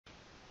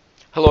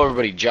Hello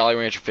everybody, Jolly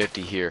Rancher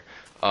 50 here.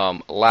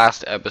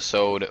 Last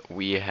episode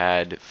we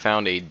had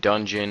found a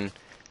dungeon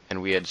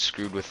and we had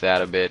screwed with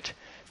that a bit.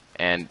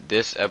 And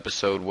this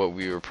episode what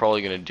we were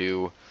probably going to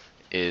do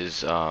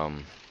is,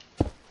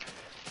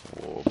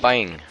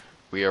 bang!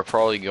 We are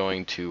probably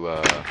going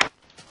to,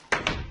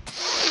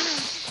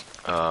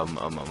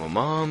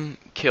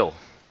 kill.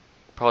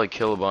 Probably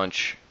kill a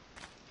bunch,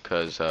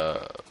 because,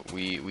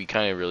 we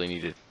kind of really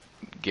need to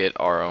get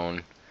our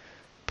own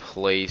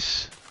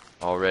place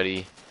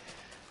already.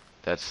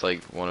 That's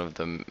like one of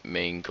the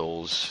main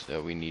goals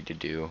that we need to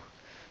do.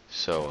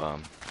 So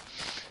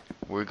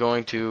we're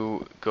going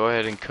to go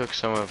ahead and cook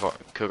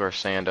our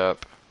sand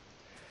up.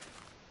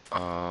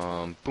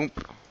 Boom.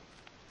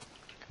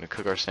 Gonna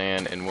cook our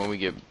sand, and when we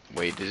get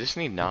does this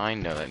need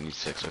 9? No, that needs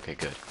 6. Okay,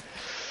 good.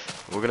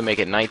 We're gonna make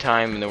it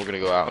nighttime, and then we're gonna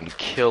go out and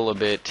kill a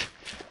bit.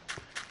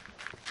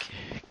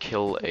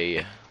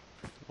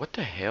 What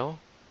the hell?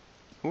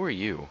 Who are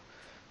you?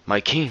 My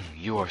king,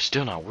 you are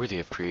still not worthy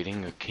of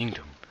creating a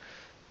kingdom.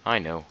 I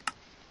know.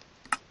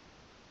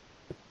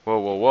 Whoa,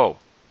 whoa, whoa.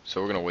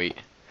 So we're gonna wait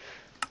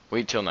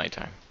till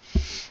nighttime.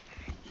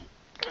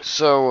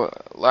 So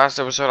last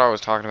episode I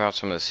was talking about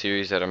some of the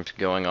series that I'm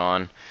going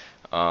on.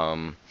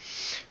 On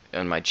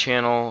my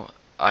channel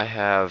I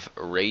have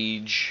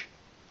Rage,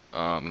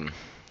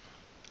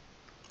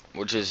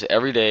 which is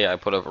every day I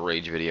put up a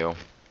Rage video,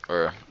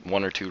 or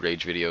 1 or 2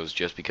 Rage videos,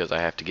 just because I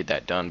have to get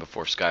that done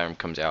before Skyrim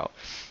comes out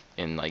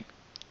in like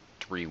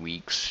 3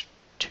 weeks.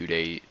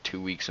 2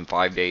 weeks and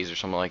 5 days or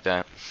something like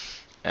that,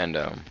 and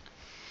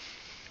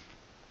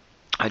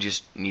I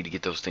just need to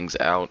get those things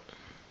out.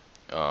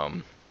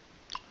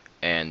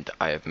 And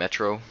I have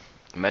Metro.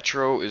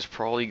 Metro is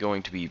probably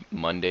going to be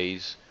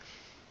Mondays,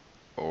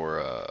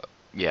 or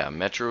yeah,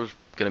 Metro's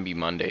gonna be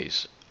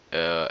Mondays.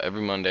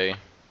 Every Monday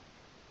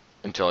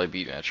until I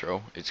beat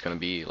Metro. It's gonna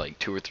be like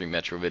 2 or 3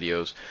 Metro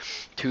videos.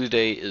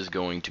 Tuesday is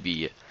going to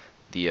be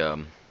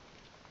the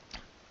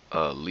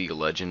League of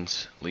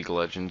Legends. League of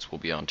Legends will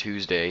be on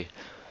Tuesday.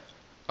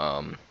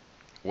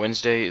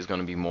 Wednesday is going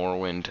to be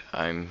Morrowind.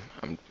 I'm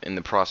in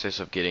the process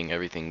of getting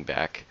everything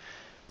back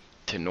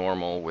to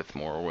normal with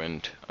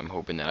Morrowind. I'm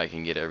hoping that I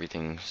can get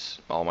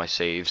all my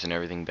saves and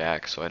everything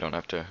back, so I don't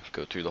have to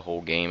go through the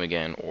whole game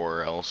again,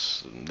 or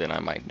else then I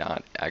might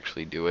not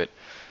actually do it.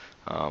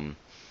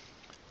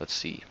 Let's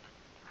see.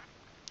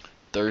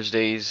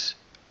 Thursdays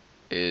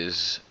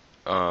is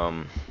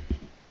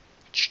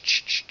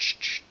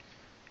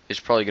it's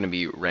probably going to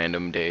be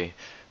random day.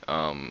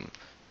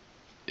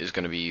 Is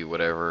going to be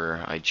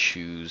whatever I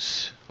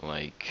choose,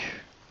 like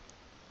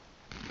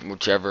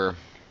whichever.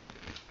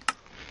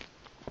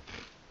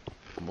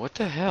 What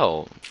the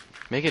hell?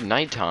 Make it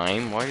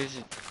nighttime. Why does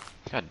it?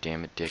 God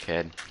damn it,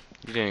 dickhead!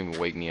 You didn't even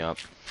wake me up.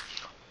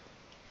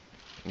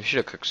 You should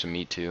have cooked some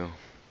meat too.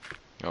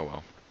 Oh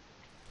well.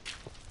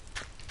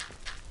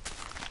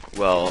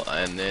 Well,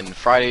 and then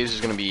Fridays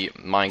is going to be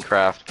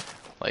Minecraft,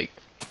 like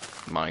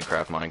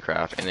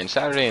Minecraft, and then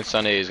Saturday and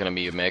Sunday is going to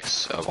be a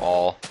mix of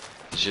all.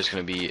 It's just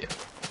going to be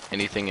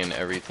anything and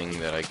everything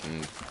that I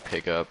can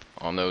pick up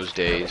on those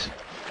days.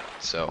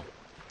 So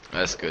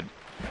that's good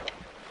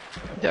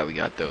that we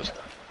got those.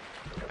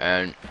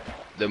 And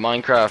the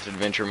Minecraft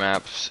adventure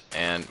maps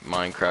and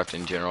Minecraft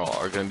in general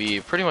are going to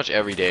be pretty much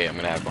every day. I'm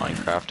going to have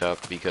Minecraft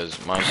up, because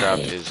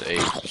Minecraft is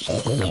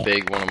a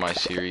big one of my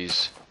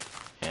series,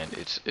 and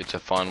it's a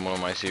fun one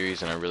of my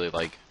series, and I really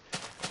like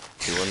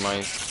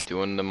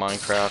doing the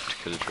Minecraft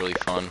because it's really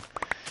fun.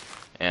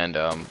 And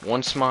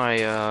once my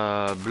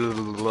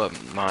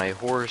my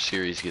horror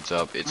series gets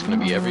up, it's gonna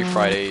be every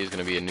Friday. Is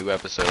gonna be a new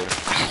episode,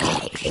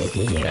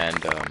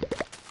 and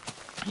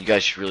you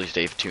guys should really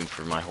stay tuned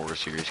for my horror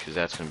series, because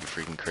that's gonna be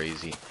freaking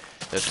crazy.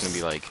 That's gonna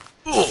be like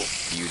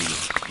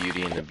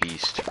Beauty and the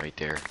Beast right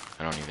there.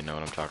 I don't even know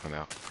what I'm talking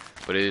about,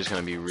 but it is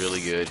gonna be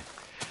really good.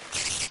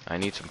 I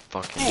need some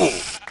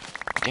fucking.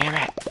 Damn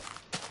it!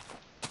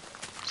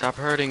 Stop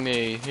hurting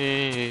me!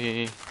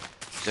 Is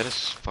that a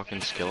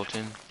fucking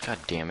skeleton? God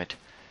damn it!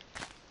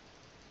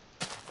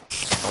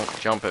 Don't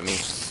jump at me.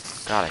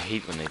 God, I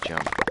hate when they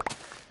jump.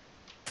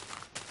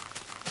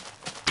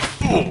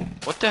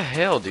 What the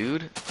hell,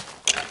 dude?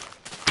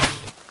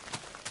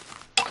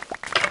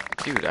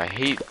 Dude, I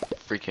hate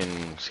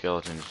freaking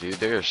skeletons, dude.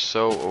 They are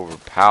so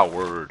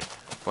overpowered.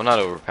 Well, not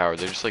overpowered,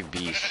 they're just like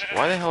beasts.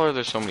 Why the hell are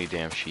there so many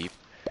damn sheep?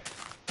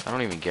 I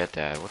don't even get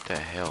that. What the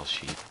hell,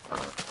 sheep?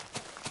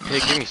 Hey,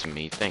 give me some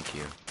meat, thank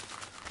you.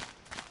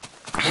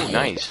 Oh,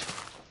 nice.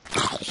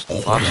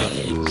 Lots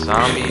of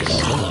zombies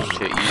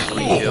to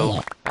easily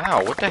kill.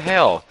 Ow, what the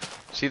hell?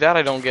 See, that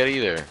I don't get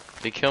either.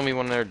 They kill me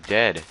when they're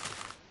dead.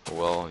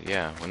 Well,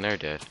 yeah, when they're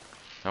dead.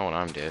 Not when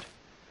I'm dead.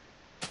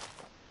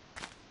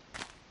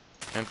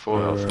 And full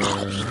health.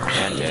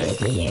 And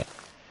dead.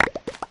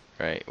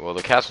 Right, well,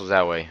 the castle's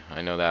that way.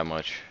 I know that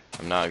much.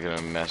 I'm not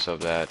gonna mess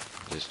up that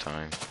this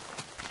time.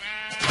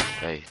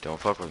 Hey, don't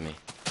fuck with me.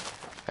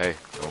 Hey,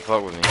 don't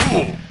fuck with me.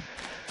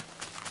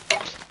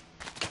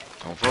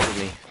 Don't fuck with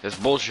me. That's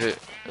bullshit.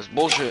 That's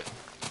bullshit.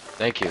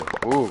 Thank you.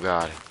 Ooh,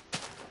 God.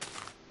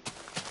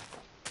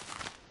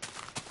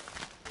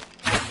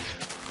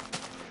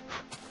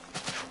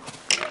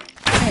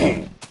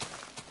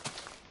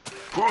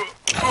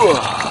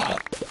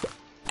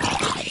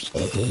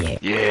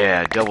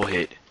 Yeah, double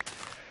hit.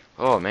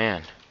 Oh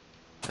man,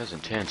 that's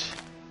intense.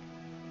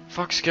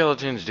 Fuck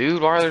skeletons,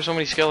 dude. Why are there so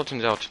many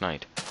skeletons out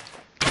tonight?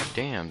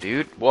 Damn,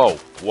 dude. Whoa,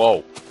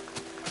 whoa.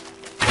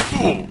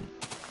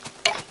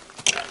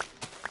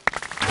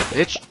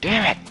 Bitch,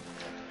 damn it.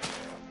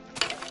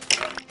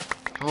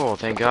 Oh,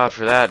 thank God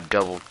for that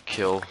double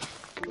kill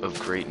of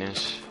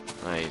greatness.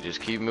 Alright,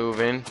 just keep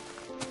moving.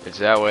 It's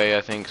that way,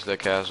 I think, the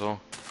castle.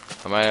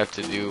 I might have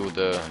to do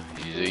the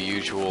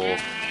usual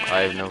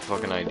I have no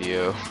fucking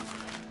idea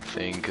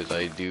thing, because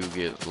I do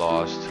get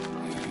lost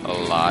a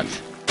lot.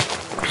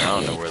 I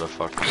don't know where the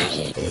fuck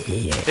it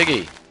is.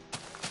 Piggy!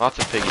 Lots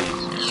of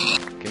piggies.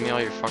 Give me all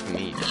your fucking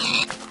meat,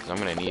 because I'm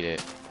gonna need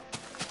it.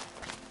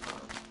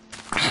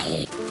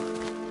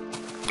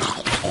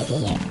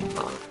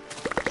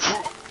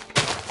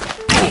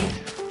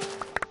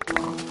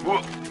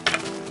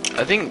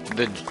 I think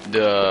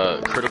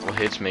the critical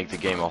hits make the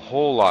game a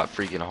whole lot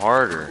freaking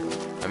harder.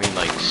 I mean,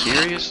 like,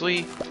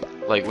 seriously?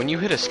 Like, when you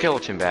hit a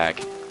skeleton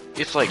back,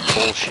 it's like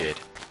bullshit.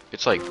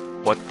 It's like,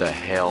 what the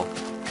hell?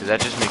 Because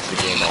that just makes the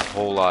game a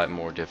whole lot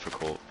more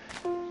difficult.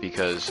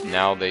 Because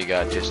now they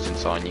got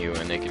distance on you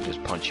and they can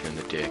just punch you in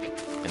the dick.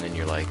 And then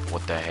you're like,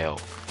 what the hell?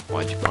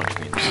 Why'd you punch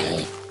me in the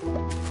dick?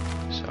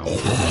 So,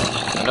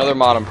 another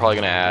mod I'm probably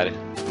going to add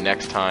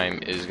next time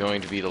is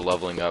going to be the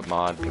leveling up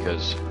mod,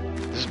 because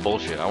this is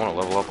bullshit. I want to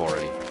level up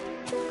already.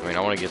 I mean, I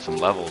want to get some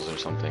levels or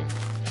something.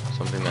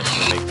 Something that's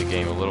going to make the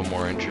game a little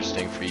more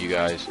interesting for you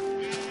guys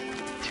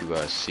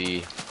to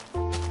see.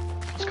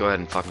 Let's go ahead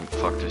and fucking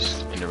fuck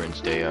this Enderman's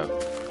day up.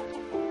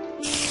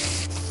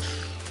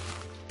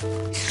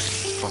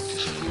 Fuck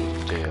this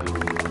Enderman's day up.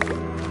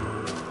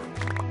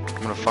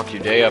 I'm gonna fuck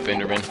your day up,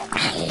 Enderman.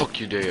 Fuck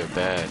your day up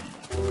bad.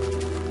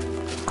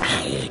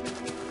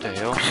 What the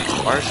hell?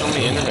 Why are so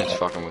many Endermans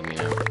fucking with me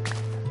now?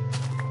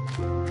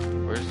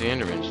 Where's the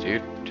Endermans,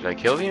 dude? Did I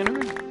kill the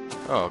Enderman?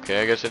 Oh,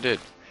 okay, I guess I did.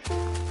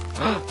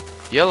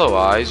 Yellow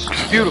eyes.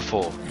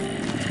 Beautiful.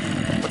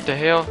 What the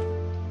hell?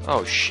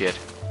 Oh, shit.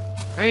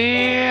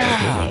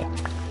 Yeah!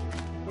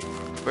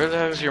 Where the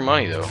hell is your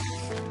money, though?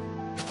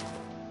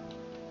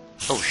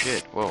 Oh,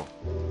 shit. Whoa.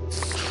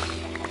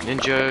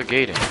 Ninja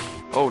Gaiden.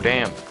 Oh,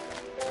 damn.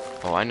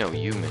 Oh, I know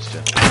you,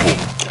 Mr.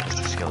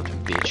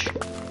 Skeleton bitch.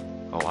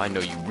 Oh, I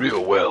know you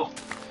real well.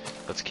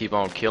 Let's keep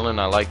on killing.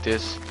 I like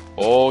this.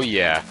 Oh,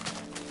 yeah.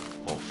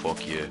 Oh,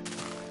 fuck yeah.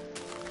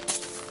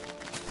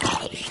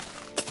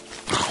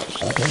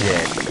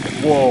 Dead.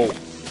 Whoa.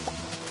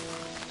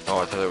 Oh,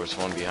 I thought there was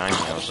one behind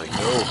me. I was like,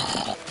 no.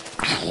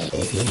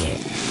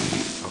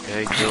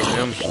 Okay, kill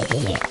him.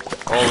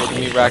 Oh, look at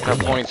me racking up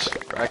points.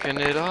 Racking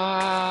it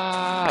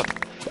up.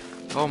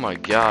 Oh my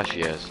gosh,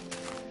 yes.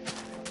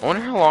 I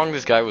wonder how long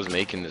this guy was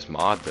making this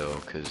mod, though,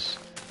 because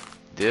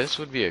this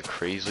would be a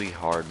crazy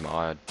hard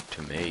mod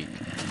to make.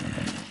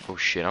 Oh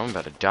shit, I'm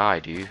about to die,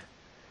 dude.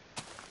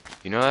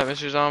 You know that,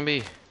 Mr.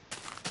 Zombie?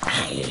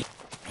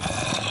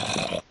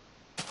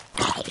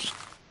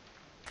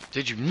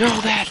 Did you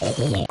know that?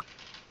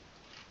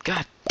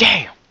 God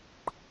damn!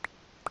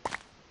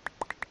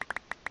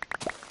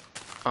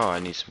 Oh, I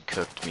need some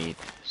cooked meat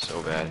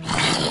so bad.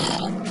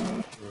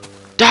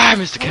 Die,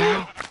 Mr.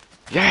 Cow!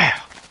 Yeah!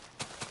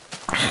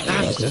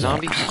 Die, Mr.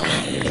 Zombie!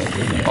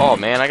 Oh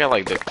man, I got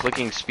like the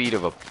clicking speed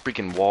of a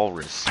freaking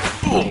walrus.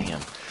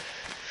 Damn.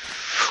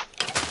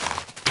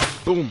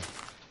 Boom!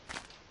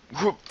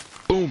 Whoop!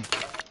 Boom!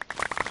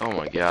 Oh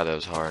my god, that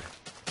was hard.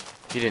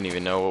 He didn't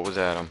even know what was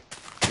at him.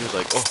 He was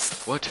like, oh,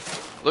 what?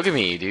 Look at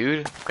me,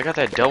 dude. I got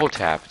that double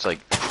tap. It's like...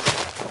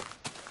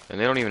 And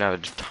they don't even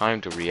have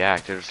time to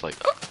react. They're just like...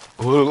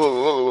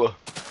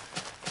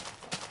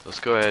 Let's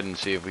go ahead and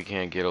see if we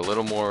can't get a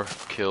little more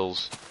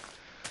kills.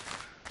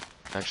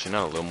 Actually,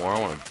 not a little more. I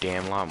want a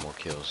damn lot more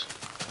kills.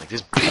 Like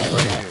this bitch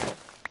right here.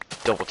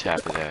 Double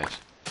tap his ass.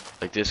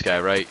 Like this guy,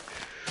 right?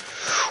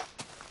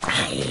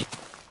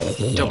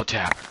 Double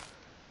tap.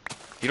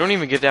 You don't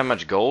even get that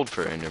much gold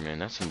for Enderman.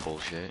 That's some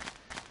bullshit.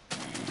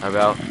 How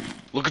about...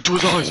 Look into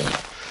his eyes!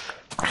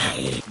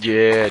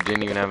 Yeah,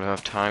 didn't even have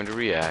enough time to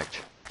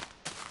react.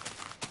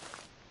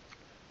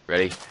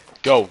 Ready?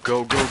 Go,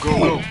 go, go, go,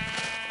 go!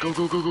 Go,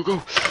 go, go, go,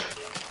 go!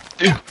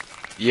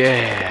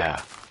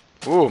 Yeah!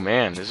 Oh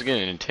man, this is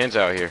getting intense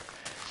out here.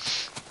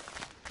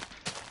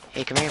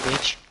 Hey, come here,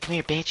 bitch. Come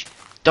here, bitch.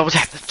 Double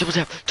tap, double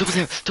tap, double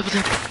tap, double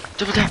tap,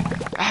 double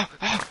tap. Ow,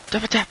 ow,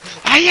 double tap.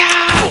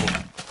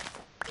 Hiya!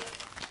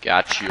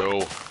 Got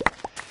you.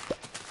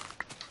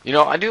 You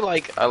know, I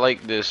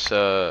like this,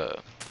 hey,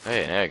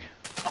 an egg.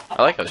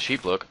 I like how the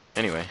sheep look.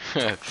 Anyway,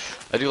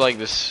 I do like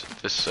this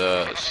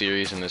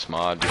series and this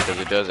mod because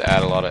it does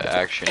add a lot of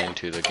action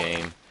into the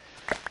game.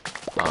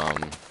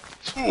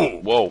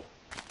 Whoa.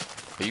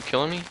 Are you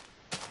killing me?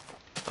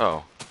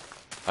 Oh.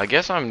 I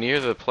guess I'm near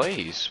the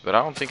place, but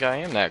I don't think I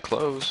am that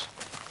close.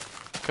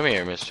 Come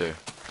here, mister.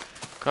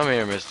 Come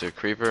here, Mr.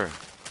 Creeper.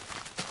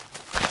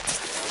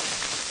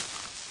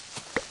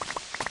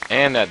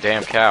 And that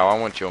damn cow. I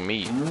want your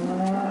meat,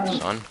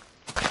 son.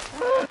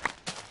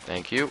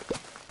 Thank you.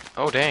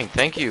 Oh, dang.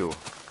 Thank you.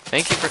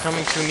 Thank you for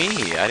coming to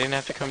me. I didn't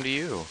have to come to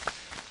you.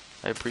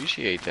 I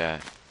appreciate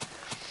that.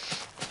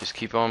 Just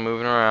keep on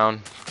moving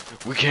around.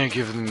 We can't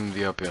give them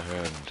the upper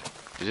hand.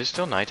 Is it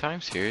still nighttime?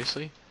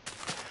 Seriously?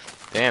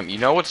 Damn, you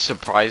know what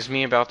surprised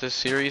me about this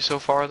series so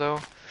far,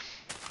 though?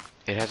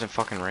 It hasn't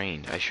fucking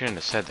rained. I shouldn't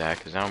have said that,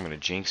 because now I'm gonna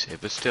jinx it.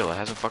 But still, it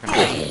hasn't fucking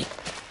rained.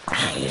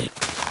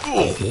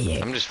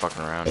 I'm just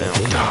fucking around now.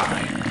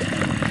 Die.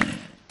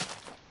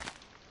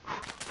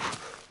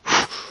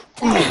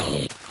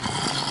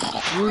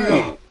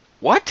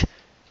 What?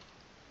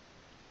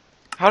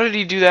 How did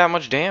he do that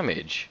much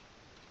damage?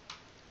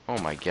 Oh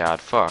my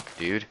god, fuck,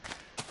 dude.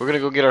 We're gonna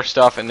go get our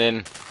stuff, and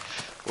then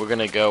we're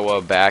gonna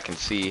go back and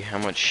see how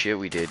much shit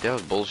we did. That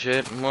was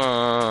bullshit.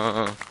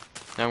 Now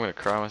I'm gonna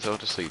cry myself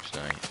to sleep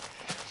tonight.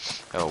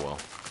 Oh well.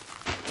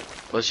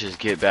 Let's just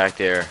get back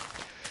there.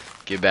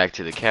 Get back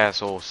to the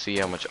castle. See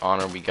how much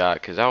honor we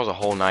got. Because that was a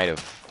whole night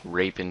of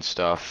raping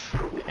stuff.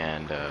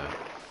 And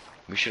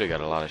we should have got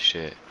a lot of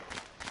shit.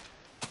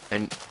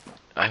 And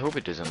I hope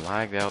it doesn't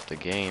lag out the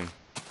game.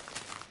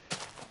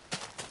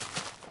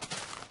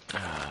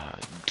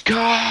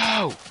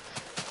 Go!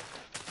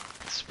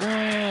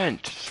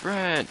 Sprint!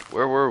 Sprint!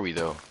 Where were we,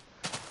 though?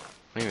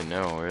 I don't even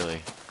know,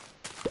 really.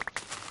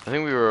 I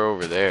think we were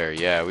over there.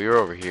 Yeah, we were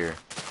over here.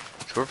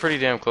 So we're pretty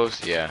damn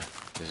close. Yeah,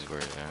 this is where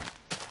it's at.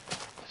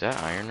 Is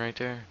that iron right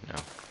there? No.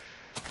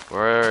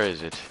 Where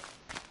is it?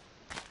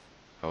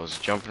 I was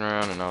jumping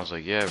around and I was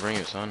like, yeah, bring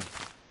it, son.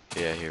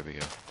 Yeah, here we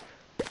go.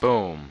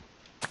 Boom.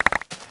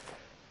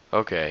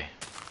 Okay.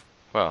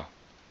 Well.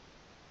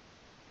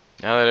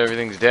 Now that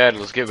everything's dead,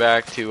 let's get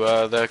back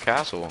to the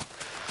castle.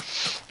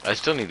 I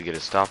still need to get a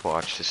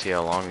stopwatch to see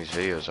how long these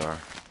videos are.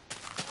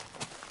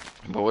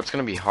 But what's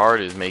going to be hard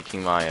is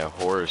making my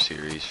horror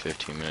series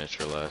 15 minutes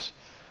or less.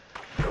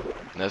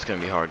 And that's going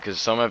to be hard,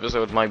 because some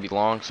episodes might be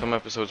long, some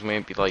episodes may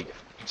be like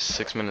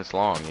 6 minutes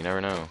long, you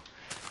never know.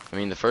 I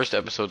mean, the first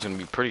episode's going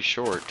to be pretty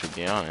short, to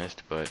be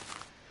honest, but,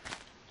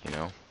 you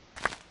know,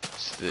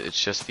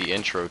 it's just the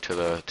intro to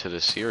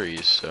the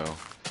series, so.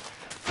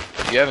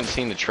 If you haven't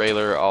seen the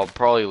trailer, I'll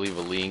probably leave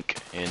a link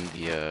in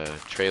the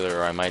trailer,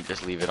 or I might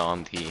just leave it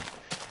on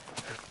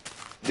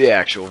the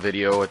actual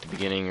video at the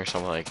beginning or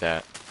something like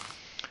that.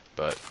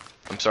 But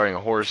I'm starting a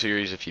horror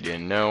series, if you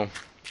didn't know.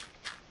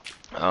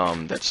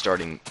 That's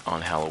starting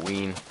on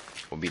Halloween.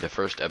 Will be the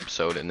first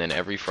episode, and then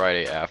every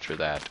Friday after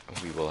that,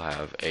 we will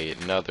have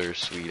another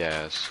sweet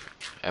ass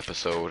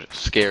episode.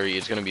 Scary.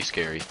 It's gonna be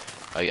scary.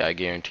 I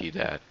guarantee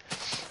that.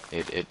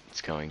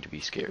 It's going to be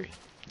scary.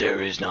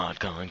 There is not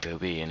going to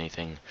be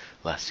anything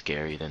less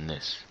scary than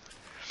this.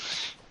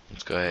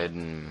 Let's go ahead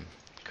and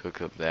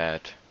cook up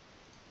that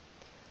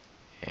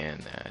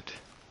and that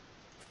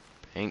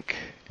pink,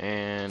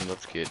 and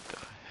let's get the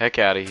heck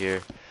out of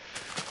here.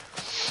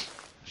 Let's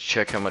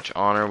check how much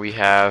honor we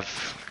have.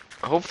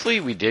 Hopefully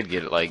we did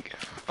get like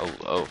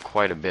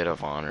quite a bit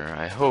of honor.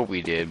 I hope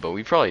we did, but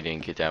we probably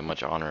didn't get that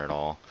much honor at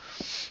all.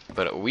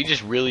 But we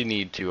just really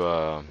need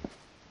to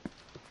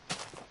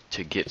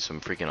get some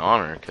freaking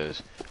honor,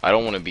 because I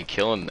don't want to be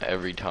killing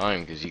every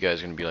time, because you guys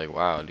are gonna be like,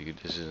 wow, dude,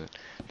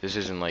 this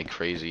isn't like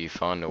crazy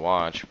fun to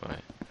watch. But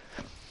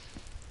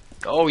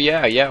oh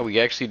yeah, we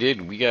actually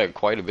did. We got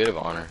quite a bit of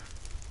honor.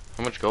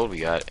 How much gold we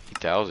got?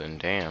 8,000.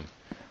 Damn,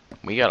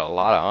 we got a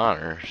lot of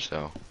honor,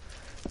 so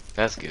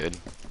that's good.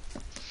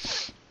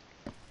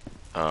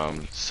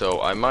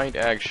 So I might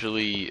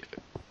actually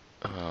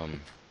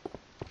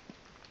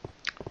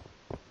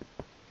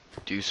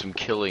do some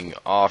killing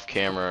off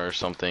camera or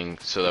something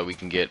so that we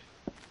can get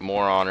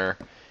more honor,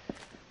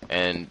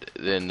 and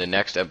then the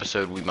next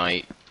episode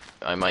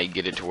I might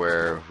get it to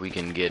where we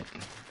can get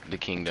the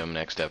kingdom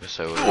next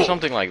episode or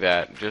something like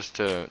that, just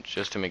to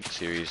make the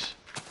series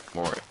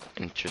more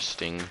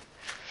interesting.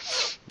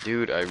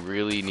 Dude, I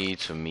really need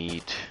some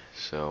meat,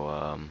 so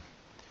I'm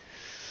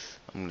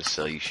gonna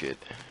sell you shit.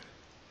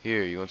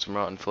 Here, you want some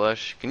rotten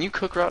flesh? Can you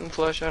cook rotten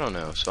flesh? I don't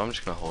know, so I'm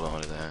just gonna hold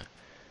on to that.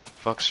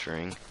 Fuck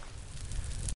string.